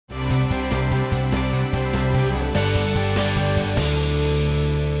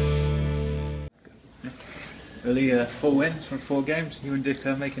Really, 4 wins from 4 games. You and Dick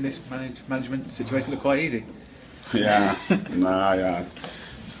are making this management situation look quite easy. Yeah, nah, yeah.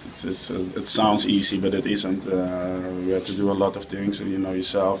 It sounds easy, but it isn't. We had to do a lot of things, and you know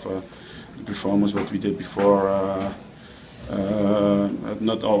yourself, the performance what we did before,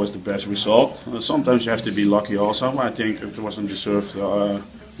 not always the best result. Sometimes you have to be lucky also. I think it wasn't deserved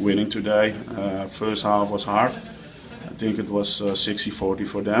winning today. First half was hard. I think it was 60-40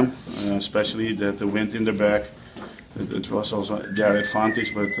 for them, especially that the wind in the back. It was also their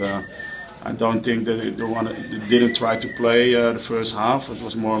advantage, but I don't think that they didn't try to play the first half. It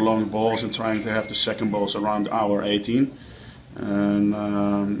was more long balls and trying to have the second balls around our 18. And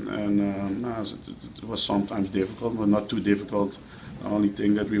it was sometimes difficult, but not too difficult. The only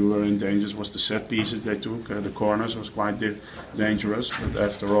thing that we were in danger was the set pieces they took. The corners was quite dangerous, but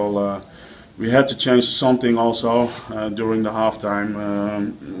after all, we had to change something also during the halftime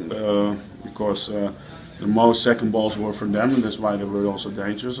because the most second balls were for them, and that's why they were also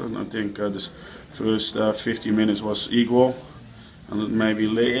dangerous. And I think this first 50 minutes was equal, and maybe a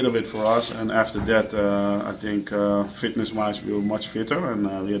little bit for us. And after that, I think fitness-wise we were much fitter,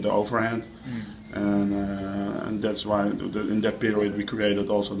 and we had the overhand. And that's why in that period we created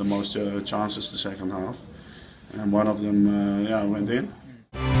also the most chances the second half. And one of them, yeah, went in.